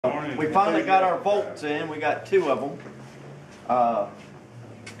we finally got our bolts in. We got 2 of them.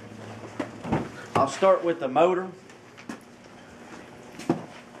 I'll start with the motor.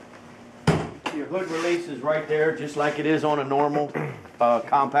 Your hood release is right there, just like it is on a normal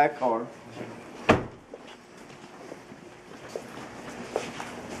compact car.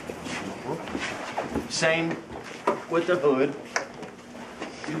 Same with the hood.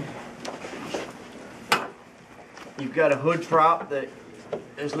 You've got a hood prop that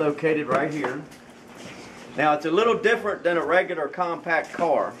is located right here. Now it's a little different than a regular compact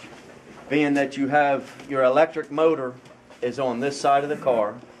car, being that you have your electric motor is on this side of the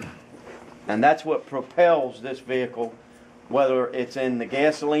car, and that's what propels this vehicle, whether it's in the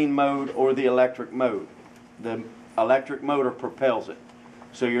gasoline mode or the electric mode. The electric motor propels it.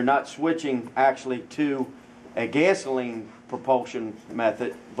 So you're not switching actually to a gasoline propulsion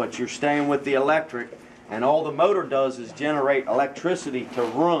method, but you're staying with the electric, and all the motor does is generate electricity to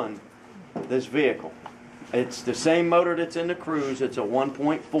run this vehicle. It's the same motor that's in the Cruise. It's a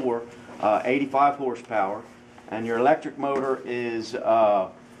 1.4, 85 horsepower, and your electric motor is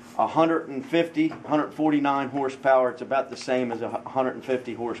 149 horsepower. It's about the same as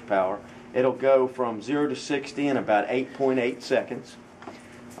 150 horsepower. It'll go from 0 to 60 in about 8.8 seconds.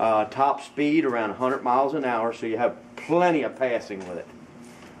 Top speed around 100 miles an hour, so you have plenty of passing with it.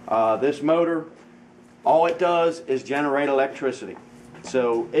 This motor, all it does is generate electricity.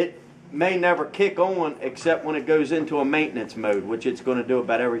 So it may never kick on except when it goes into a maintenance mode, which it's going to do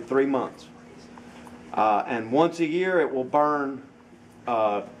about every 3 months. And once a year it will burn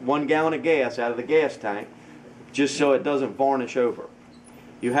 1 gallon of gas out of the gas tank, just so it doesn't varnish over.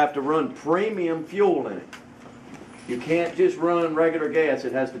 You have to run premium fuel in it. You can't just run regular gas.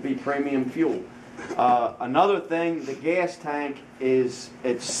 It has to be premium fuel. Another thing, the gas tank it's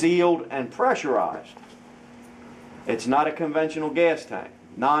sealed and pressurized. It's not a conventional gas tank.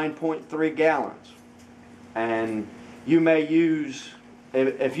 9.3 gallons. And you may use,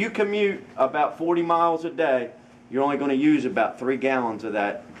 if you commute about 40 miles a day, you're only going to use about 3 gallons of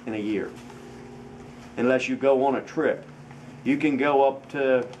that in a year, unless you go on a trip. You can go up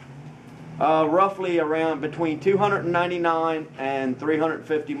to roughly around between 299 and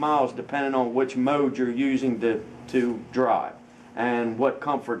 350 miles, depending on which mode you're using to drive and what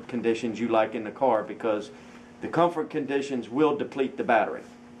comfort conditions you like in the car, because the comfort conditions will deplete the battery.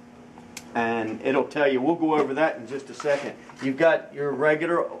 And it'll tell you, we'll go over that in just a second. You've got your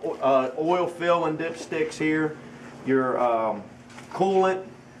regular oil fill and dipsticks here, your coolant,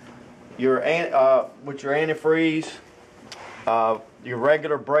 your with your antifreeze, your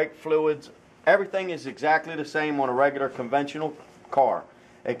regular brake fluids. Everything is exactly the same on a regular conventional car,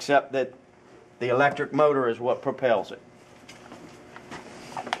 except that the electric motor is what propels it.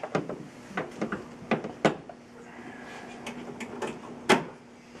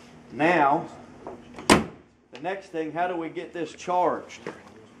 Now, the next thing, how do we get this charged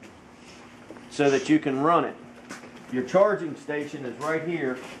so that you can run it? Your charging station is right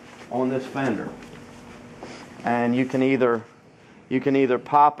here on this fender, and you can either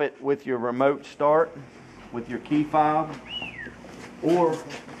pop it with your remote start with your key fob, or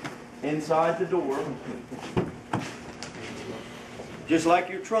inside the door, just like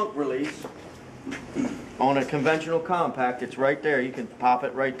your trunk release. On a conventional compact, it's right there. You can pop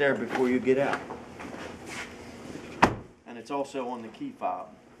it right there before you get out. And it's also on the key fob.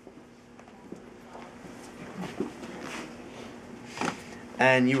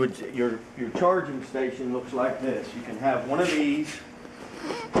 And your charging station looks like this. You can have one of these.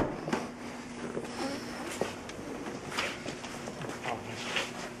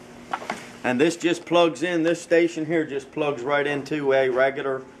 And this just plugs in, this station here just plugs right into a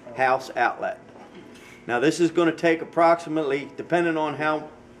regular house outlet. Now this is going to take approximately, depending on how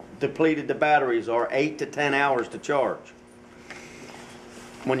depleted the batteries are, 8 to 10 hours to charge.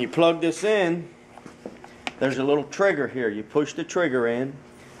 When you plug this in, there's a little trigger here. You push the trigger in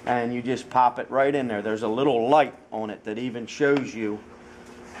and you just pop it right in there. There's a little light on it that even shows you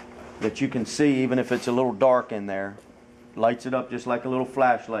that you can see, even if it's a little dark in there. Lights it up just like a little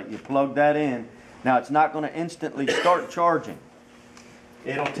flashlight. You plug that in. Now it's not going to instantly start charging.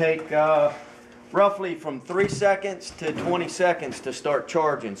 It'll take roughly from 3 seconds to 20 seconds to start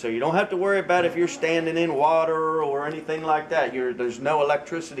charging. So you don't have to worry about if you're standing in water or anything like that. There's no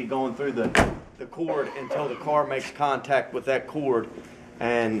electricity going through the cord until the car makes contact with that cord.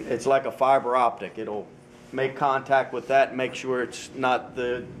 And it's like a fiber optic. It'll make contact with that and make sure it's not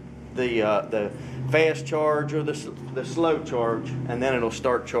the fast charge or the slow charge, and then it'll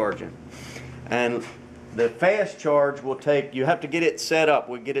start charging. And the fast charge will take, you have to get it set up.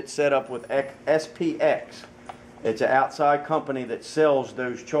 We get it set up with SPX. It's an outside company that sells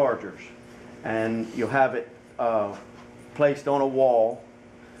those chargers, and you'll have it placed on a wall,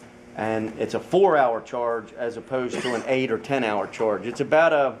 and it's a 4-hour charge as opposed to an 8 or 10-hour charge. It's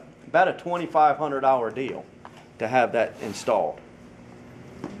about a $2,500 deal to have that installed.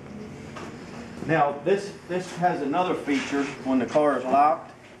 Now this has another feature when the car is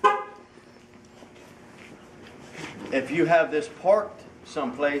locked. If you have this parked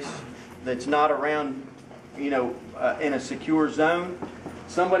someplace that's not around, in a secure zone,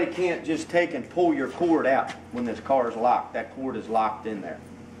 somebody can't just take and pull your cord out when this car is locked. That cord is locked in there.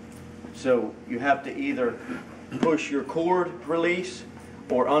 So you have to either push your cord release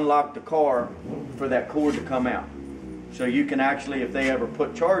or unlock the car for that cord to come out. So you can actually, if they ever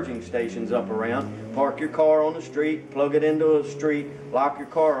put charging stations up around, park your car on the street, plug it into a street, lock your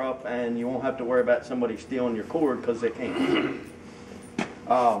car up, and you won't have to worry about somebody stealing your cord, because they can't.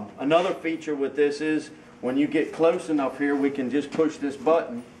 Another feature with this is when you get close enough here, we can just push this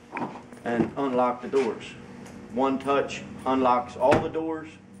button and unlock the doors. One touch unlocks all the doors,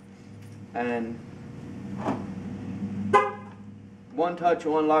 and one touch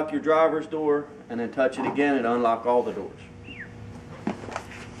will unlock your driver's door, and then touch it again and unlock all the doors.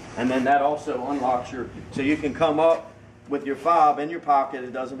 And then that also unlocks your, so you can come up with your fob in your pocket.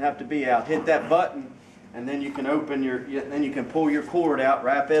 It doesn't have to be out. Hit that button, and then you can open then you can pull your cord out,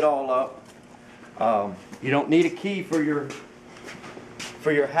 wrap it all up. You don't need a key for your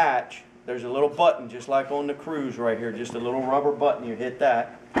hatch. There's a little button just like on the Cruise right here, just a little rubber button. You hit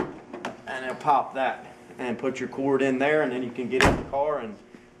that, and it'll pop that, and put your cord in there, and then you can get in the car and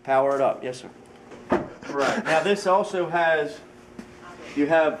power it up. Yes, sir. Right. Now this also has, you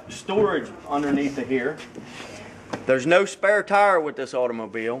have storage underneath of here. There's no spare tire with this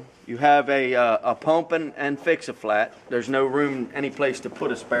automobile. You have a pump and fix-a-flat. There's no room, any place to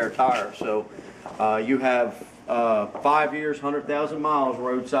put a spare tire. So you have 5 years, 100,000 miles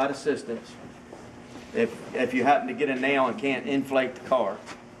roadside assistance if you happen to get a nail and can't inflate the car.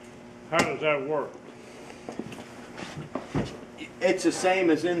 How does that work? It's the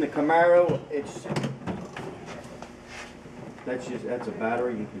same as in the Camaro. That's a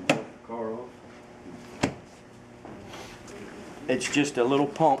battery. You can shut the car off. It's just a little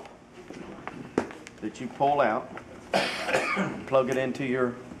pump that you pull out, plug it into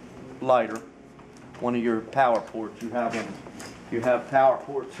your lighter, one of your power ports. You have power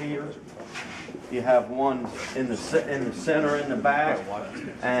ports here. You have one in the center in the back,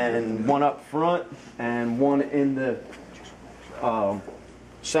 and one up front, and one in the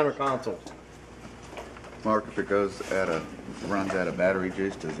center console. Mark, if it runs out of battery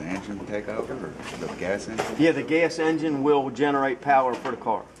juice, does the engine take over, or the gas engine? Yeah, the gas engine will generate power for the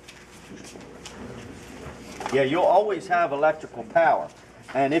car. Yeah, you'll always have electrical power.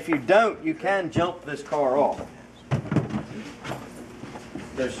 And if you don't, you can jump this car off.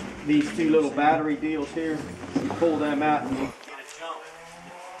 There's these two little battery deals here. You pull them out and you get a jump.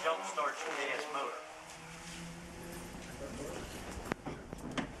 Jump starts your gas